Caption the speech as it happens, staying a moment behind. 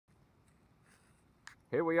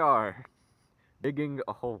Here we are, digging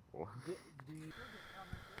a hole.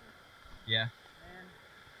 Yeah.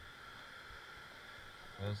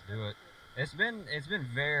 Let's do it. It's been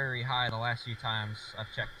very high the last few times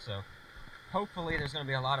I've checked, so hopefully there's gonna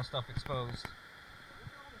be a lot of stuff exposed.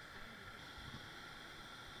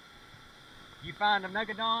 You find a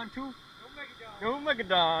megalodon tooth? No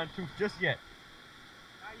megalodon tooth just yet.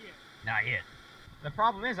 Not yet. Not yet. The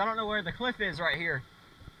problem is I don't know where the cliff is right here.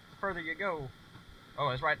 The further you go. Oh,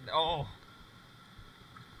 it's right. Oh.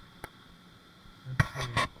 Let's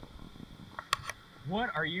see.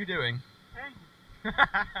 What are you doing?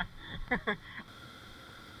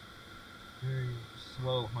 Very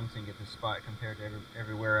slow hunting at this spot compared to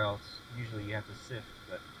everywhere else. Usually you have to sift,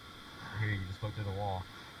 but here you just look through the wall.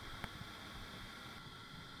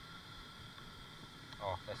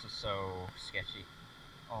 Oh, this is so sketchy.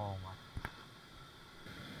 Oh my.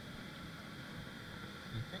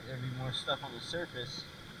 You'd think there'd be more stuff on the surface.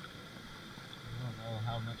 I don't know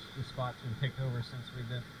how much this spot's been picked over since we've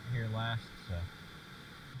been here last, so.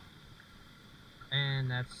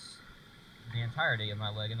 And that's the entirety of my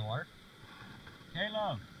leg in the water.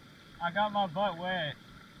 Caleb, I got my butt wet.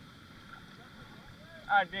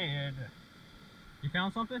 I did. You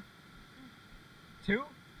found something? Two?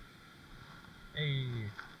 Hey.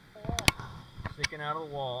 Sticking out of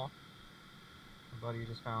the wall. My buddy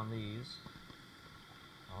just found these.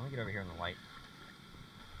 Oh, let me get over here in the light.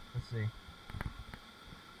 Let's see.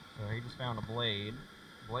 So he just found a blade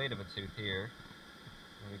of a tooth here.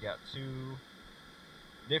 And we got two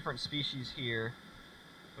different species here.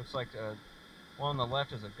 Looks like one on the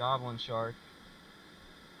left is a goblin shark.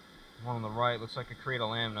 One on the right looks like a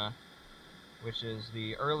Cretaceous, which is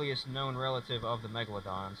the earliest known relative of the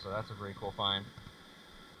megalodon, so that's a very cool find.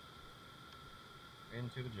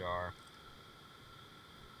 Into the jar.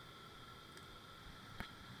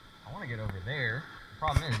 I want to get over there. The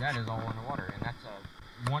problem is that is all underwater, and that's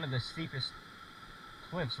one of the steepest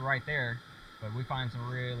cliffs right there, but we find some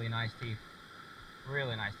really nice teeth.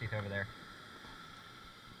 Really nice teeth over there.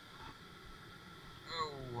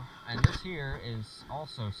 Oh, and this here is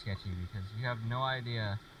also sketchy because you have no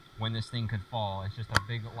idea when this thing could fall. It's just a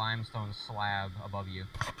big limestone slab above you.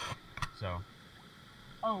 So,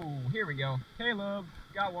 oh, here we go. Caleb,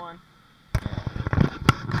 got one.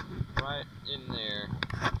 Right in there.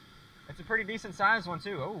 It's a pretty decent sized one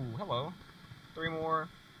too. Oh, hello. Three more.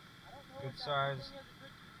 Good size.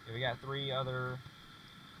 Yeah, we got three other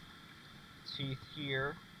teeth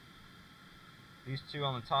here. These two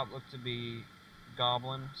on the top look to be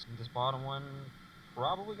goblin. This bottom one,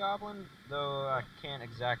 probably goblin, though I can't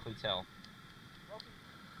exactly tell.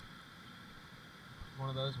 One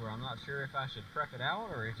of those where I'm not sure if I should prep it out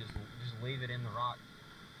or just leave it in the rock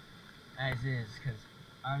as is, because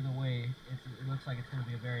either way, it looks like it's going to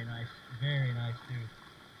be a very nice tooth.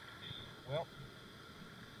 Well,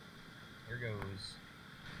 here goes.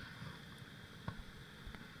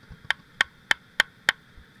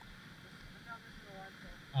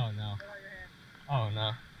 Oh no. Oh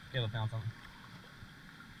no. Caleb found something.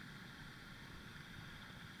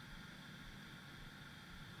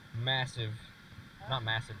 Massive. Not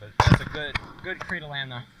massive, but that's a good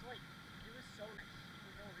Cretaceous.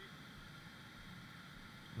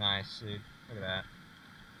 Nice, dude. Look at that.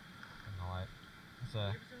 In the light. It's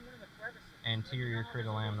a anterior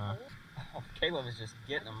Cretaceous. Oh, Caleb is just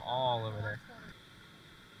getting them all over there.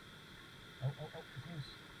 Oh, it's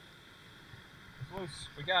loose. It's loose.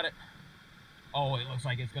 We got it. Oh, it looks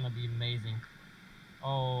like it's gonna be amazing.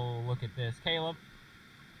 Oh, look at this. Caleb,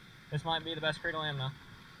 this might be the best Cretaceous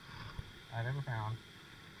I've ever found.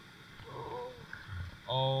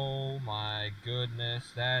 Oh my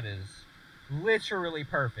goodness, that is literally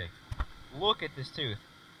perfect. Look at this tooth.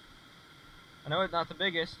 I know it's not the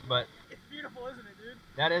biggest, but it's beautiful, isn't it, dude?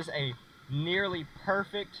 That is a nearly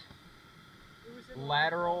perfect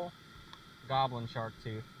lateral goblin shark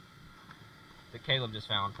tooth that Caleb just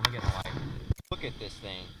found. Let me get the light. Look at this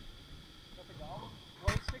thing. Is that the goblin?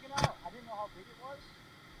 Well, it's sticking out. I didn't know how big it was.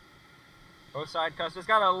 Both side cusps. It's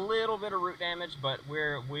got a little bit of root damage, but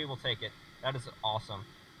we will take it. That is awesome.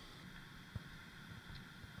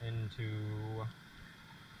 Into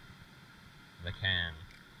the can.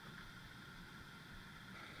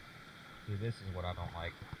 See, this is what I don't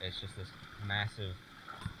like. It's just this massive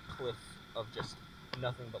cliff of just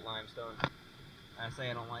nothing but limestone. I say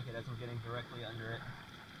I don't like it as I'm getting directly under it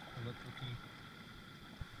to look for teeth.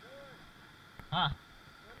 Huh?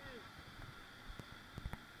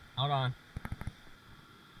 Hold on.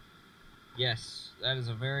 Yes, that is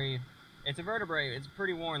it's a vertebrae. It's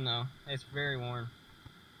pretty worn though. It's very worn.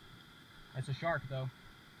 It's a shark though.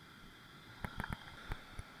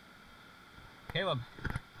 Caleb,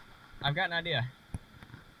 I've got an idea.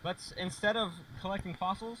 Let's, instead of collecting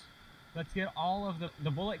fossils, let's get all of the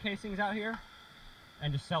bullet casings out here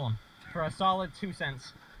and just sell them for a solid 2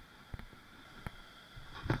 cents.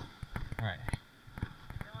 Alright.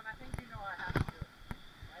 Dylan, I think you know I have to do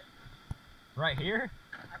it, Right here?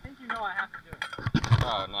 I think you know I have to do it.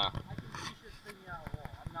 Oh, no. I can see shit sticking out of the wall.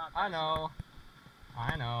 I'm not. I know.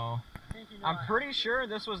 I know. I think you know I'm pretty sure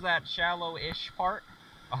this was that shallow-ish part.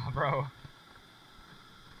 Oh, bro.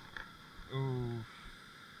 Ooh.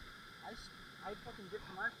 I fucking dipped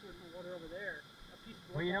my foot in the water over there. A piece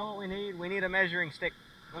of Well, you know what we need? We need a measuring stick.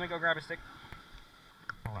 Let me go grab a stick.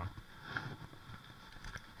 Hold on.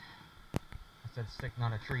 I said stick,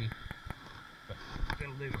 not a tree. But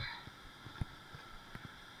it'll do.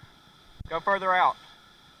 Go further out.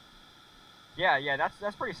 Yeah,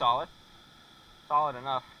 that's pretty solid. Solid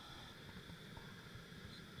enough.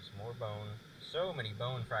 Just more bone. So many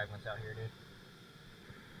bone fragments out here, dude.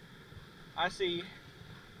 I see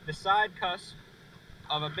the side cusp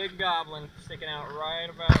of a big goblin sticking out right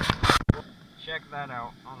about. Check that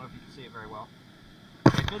out. I don't know if you can see it very well.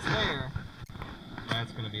 If it's there,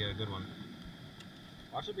 that's gonna be a good one.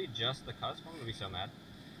 Watch it be just the cusp. I'm gonna be so mad.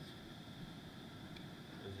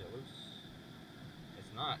 Is it loose?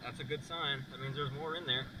 It's not. That's a good sign. That means there's more in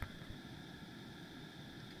there.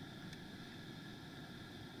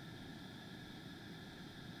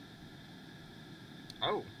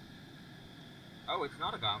 Oh. Oh, it's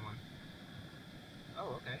not a goblin.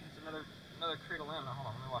 Oh, okay. It's another Cretaceous. Hold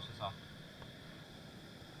on, let me wash this off.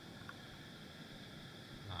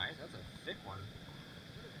 Nice, that's a thick one.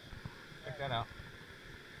 Check that out.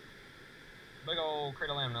 Big old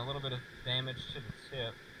Cretaceous, a little bit of damage to the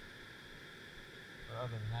tip. But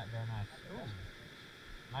other than that, very nice. Ooh.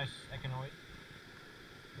 Nice echinoid.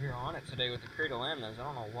 We're on it today with the Cretaceous. I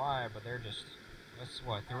don't know why, but they're just, that's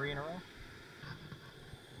what, 3 in a row?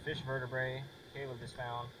 Fish vertebrae, Caleb just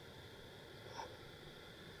found.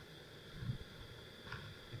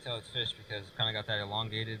 You can tell it's fish because it's kind of got that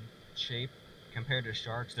elongated shape. Compared to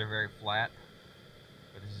sharks, they're very flat.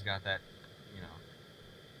 But this has got that, you know,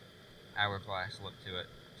 hourglass look to it,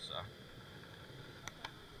 so.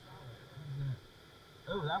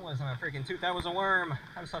 Oh, that wasn't a freaking tooth, that was a worm.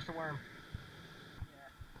 That was such a worm. Yeah.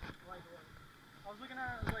 I was looking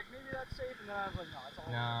at it, I was like, maybe that's safe, and then I was like, no, it's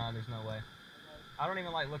all. Nah, there's no way. I don't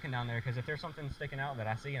even like looking down there because if there's something sticking out that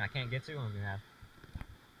I see and I can't get to, I'm gonna be mad.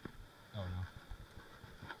 Oh no.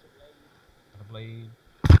 Got a blade.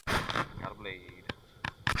 Got a blade.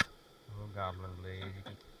 A little goblin blade.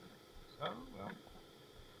 So, well.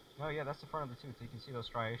 Oh yeah, that's the front of the tooth. You can see those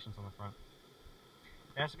striations on the front.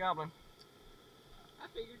 That's a goblin. I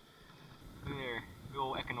figured. There. Big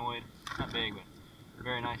old echinoid. Not big, but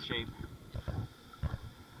very nice shape.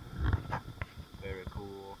 Very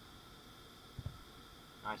cool.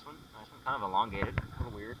 Nice one, kind of elongated, a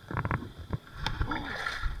little weird.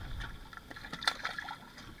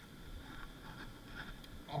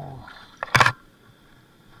 Oh.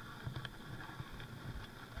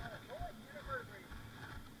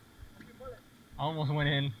 I almost went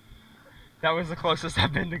in. That was the closest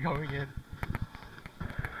I've been to going in.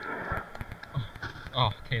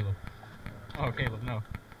 Oh, Caleb. Oh, Caleb, no.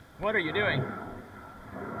 What are you doing?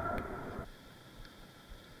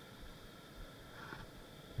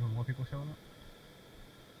 More people showing up?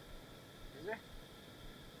 Is there?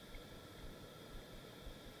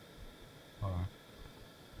 Hold on.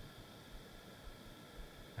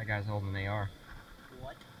 That guy's holding an AR.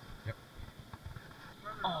 What? Yep.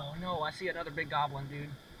 Oh no, I see another big goblin, dude.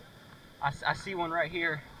 I see one right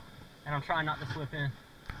here, and I'm trying not to slip in.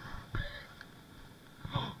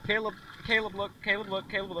 Caleb, look, Caleb, look.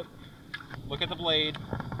 Look at the blade.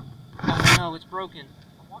 Oh no, it's broken.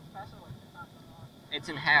 I walked past it like 10 times. It's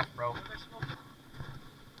in half, bro.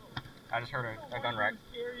 I just heard a gun rack.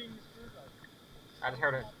 I just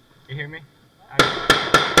heard it. You hear me?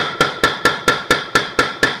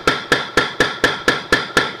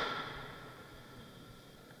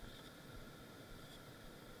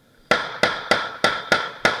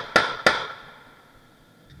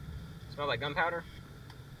 Smell like gunpowder?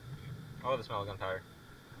 Oh, the smell of gunpowder.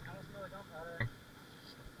 I don't smell like gunpowder.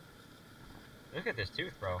 Look at this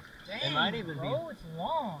tooth, bro. Dang, it might even bro, be. it's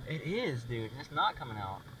long. It is, dude. It's not coming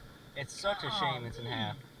out. It's such a shame it's in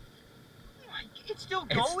half. It's still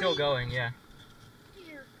going? It's still going, yeah.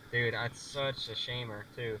 Here. Dude, that's such a shamer,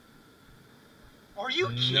 too. Are you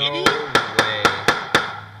kidding? No way.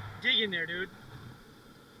 Dig in there, dude.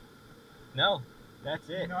 No, that's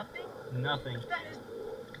it. Nothing? Nothing. That is...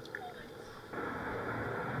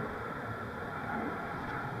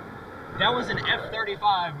 That was an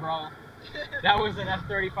F-35, bro. That was an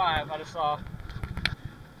F-35 I just saw.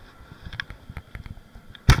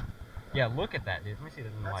 Yeah, look at that, dude. Let me see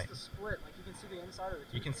this in the light. That's the split. Like you can see the inside of the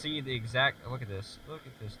tooth. You can see the exact. Look at this. Look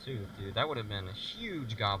at this tooth, dude. That would have been a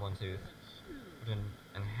huge goblin tooth.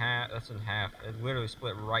 In half. That's in half. It literally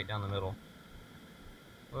split right down the middle.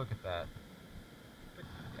 Look at that.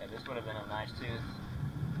 Yeah, this would have been a nice tooth.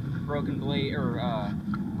 Broken blade or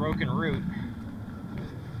broken root,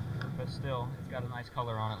 but still, it's got a nice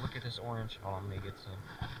color on it. Look at this orange. Oh, let me get some.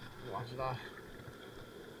 Watch it off.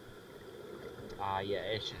 Yeah,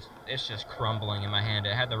 it's just crumbling in my hand.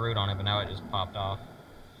 It had the root on it, but now it just popped off.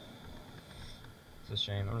 It's a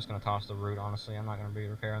shame. I'm just gonna toss the root. Honestly, I'm not gonna be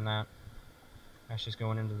repairing that. That's just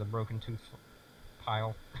going into the broken tooth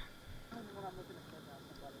pile.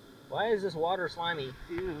 Why is this water slimy?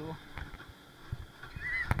 Ew.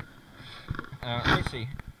 Let me see.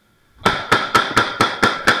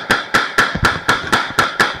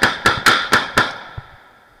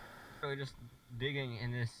 Really just digging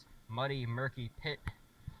in this muddy, murky pit.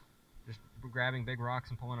 Just grabbing big rocks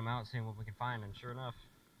and pulling them out, seeing what we can find, and sure enough,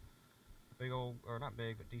 big old, or not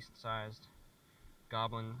big, but decent sized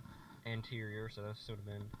goblin anterior, so this would have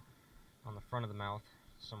been on the front of the mouth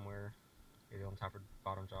somewhere, maybe on top or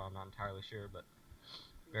bottom jaw, I'm not entirely sure, but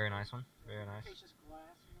very nice one, very nice. Cretaceous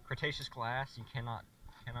glass. You know? Cretaceous glass, you cannot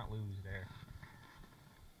lose there.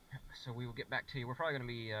 So we will get back to you. We're probably going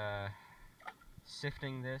to be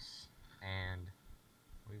sifting this, and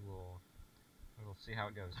we will see how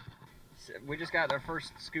it goes. So we just got our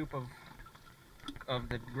first scoop of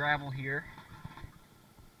the gravel here.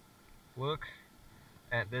 Look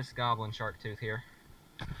at this goblin shark tooth here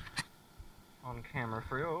on camera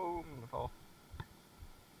for you. Oh, I'm gonna fall.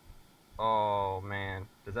 Oh man,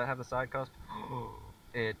 does that have the side cusp?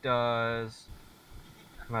 It does.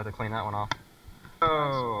 I'm gonna have to clean that one off.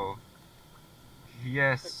 Oh,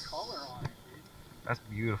 yes. The color on it, dude. That's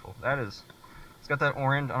beautiful. That is. It's got that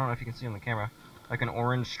orange. I don't know if you can see on the camera, like an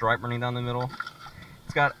orange stripe running down the middle.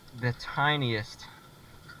 It's got the tiniest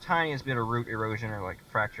bit of root erosion or like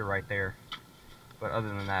fracture right there. But other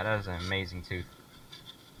than that, that is an amazing tooth.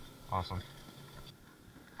 Awesome.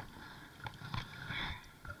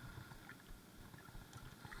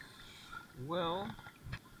 Well,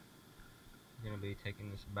 I'm gonna be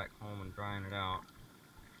taking this back home and drying it out.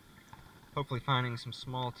 Hopefully finding some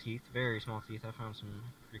small teeth, very small teeth. I found some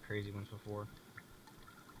pretty crazy ones before.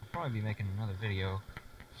 I'll probably be making another video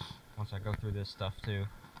once I go through this stuff too.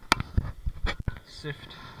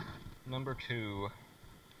 Sift number 2.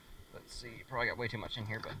 Let's see, probably got way too much in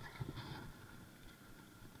here, but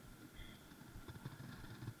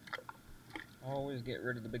always get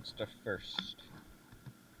rid of the big stuff first.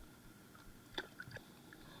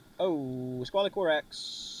 Oh,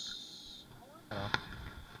 Squalicorax.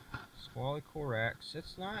 Squalicorax.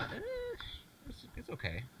 It's not. It's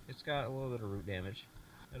okay. It's got a little bit of root damage.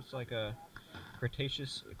 It's like a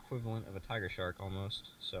Cretaceous equivalent of a tiger shark almost.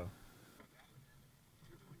 So.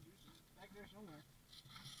 Back there somewhere.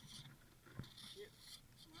 Shit.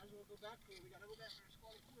 Might as well go back for it. We gotta go back for the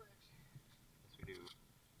Squalicorax. Yes, we do.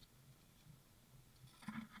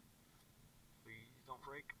 Please don't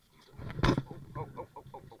break. Oh.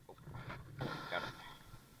 Got it.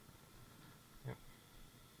 Yep.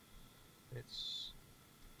 It's.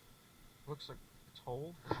 Looks like it's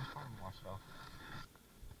whole. It's probably washed off.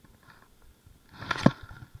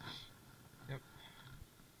 Yep.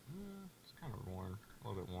 It's kind of worn. A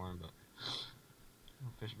little bit worn, but.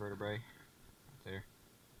 Fish vertebrae. Right there.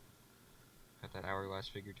 Got that hourglass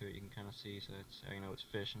figure to it, you can kind of see, so that's how you know it's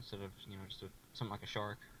fish instead of, you know, just something like a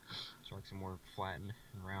shark. Sharks are more flattened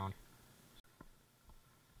and round.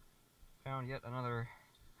 Found yet another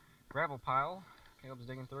gravel pile. Caleb's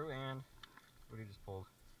digging through, and what he just pulled.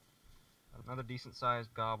 Another decent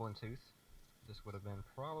sized goblin tooth. This would have been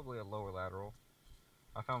probably a lower lateral.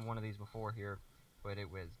 I found one of these before here, but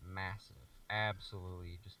it was massive.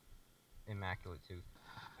 Absolutely just immaculate tooth.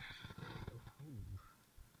 Ooh.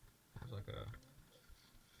 It's like a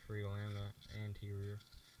Freelanda anterior.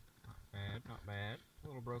 Not bad, not bad. A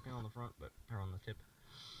little broken on the front, but or on the tip.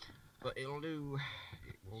 But it'll do.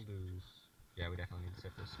 It will do. Yeah, we definitely need to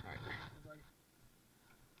sift this. Alright.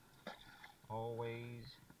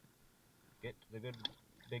 Always get the good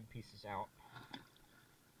big pieces out.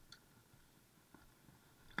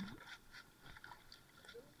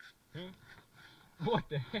 What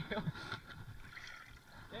the hell?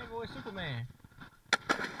 Damn boy, Superman.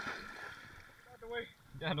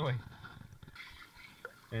 Get out of the way.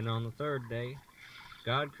 And on the third day,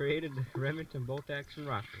 God created the Remington bolt-action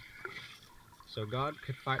rifle, so God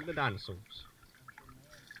could fight the dinosaurs.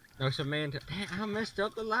 No, so man, damn, I messed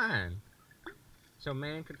up the line. So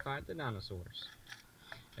man could fight the dinosaurs.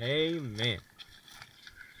 Amen.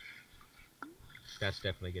 That's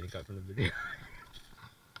definitely getting cut from the video.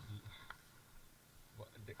 What?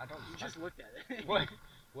 I don't. You just looked at it. What?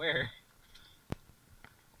 Where?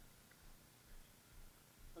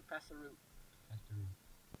 Look past the root. Past the root.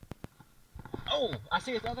 Oh! I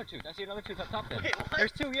see the other tooth. I see another tooth up top there. Wait, what?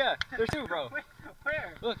 There's two, yeah. There's two, bro.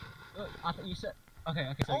 Where? Look. I thought you said.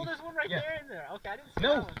 Okay, so. Oh, there's one right there in there. Okay, I didn't see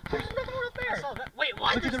no, that one. there's another one up there. I saw that. Wait,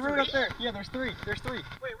 what? Look at the There's root three? up there. Yeah, there's three. There's three.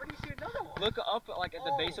 Wait, where do you see another one? Look up, like at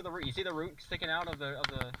the base of the root. You see the root sticking out of the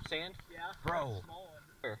sand? Yeah. Bro. That's a small one.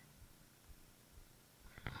 Here.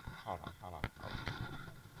 Hold on.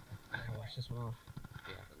 Wash this one off.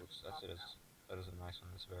 Yeah, that is a nice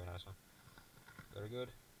one. That's a very nice one. Very good.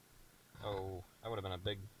 Oh, that would have been a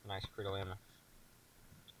big, nice Cretaceous.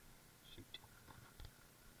 Shoot.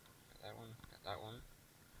 Got that one. Got that one.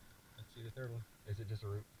 Let's see the third one. Is it just a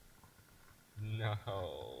root? No,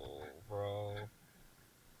 bro.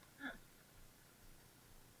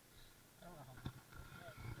 I don't know how.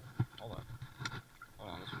 Hold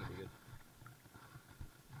on. This one will be good.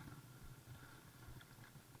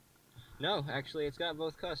 No, actually, it's got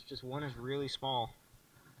both cusps. Just one is really small.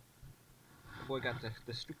 The boy got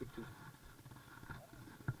the stupid tooth.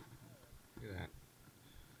 Look at that.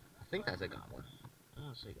 I think that's a goblin. I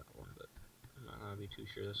don't say goblin, but I'm not gonna be too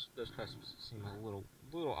sure. Those cusps seem a little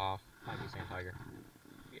off. Might be sand tiger.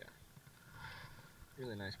 Yeah.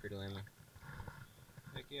 Really nice Cretaceous.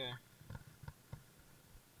 Heck yeah.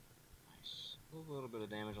 Nice. A little bit of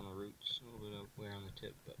damage on the roots, a little bit of wear on the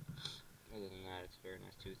tip, but other than that, it's a very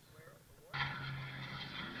nice tooth.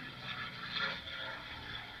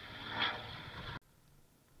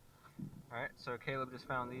 Alright, so Caleb just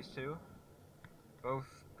found these two. Both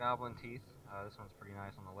goblin teeth. This one's pretty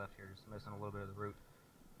nice on the left here, just missing a little bit of the root.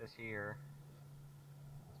 This here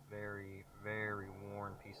is very, very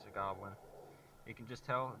worn piece of goblin. You can just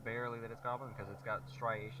tell barely that it's goblin because it's got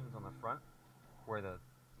striations on the front where the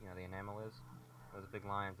the enamel is. Those big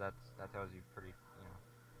lines, that tells you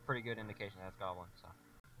pretty good indication that's goblin. So,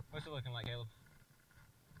 what's it looking like, Caleb?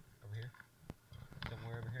 Over here?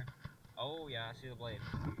 Somewhere over here? Oh yeah, I see the blade.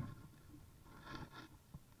 I don't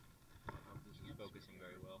know if this is focusing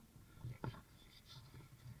very well.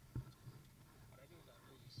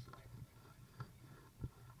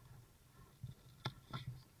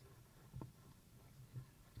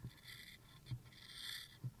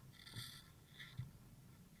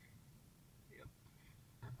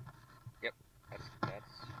 Yep, that's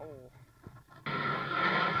whole.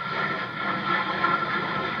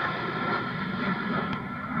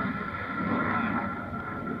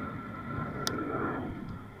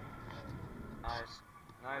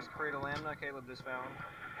 Nice Cretaceous Caleb just found.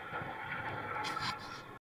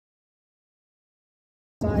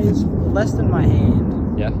 Size less than my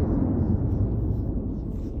hand. Yeah.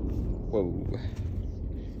 Whoa.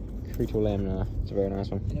 Cretaceous. It's a very nice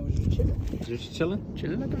one. And it was just chilling. Just chilling?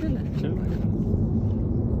 Chilling like a villain. Chilling like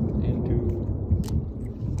into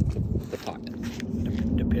the pot.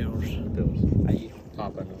 The pills.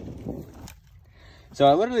 So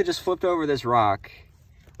I literally just flipped over this rock.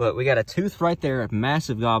 Look, we got a tooth right there, a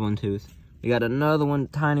massive goblin tooth. We got another one,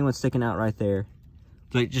 tiny one sticking out right there.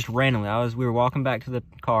 Like just randomly, we were walking back to the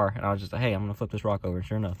car and I was just like, hey, I'm gonna flip this rock over.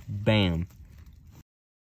 Sure enough, bam.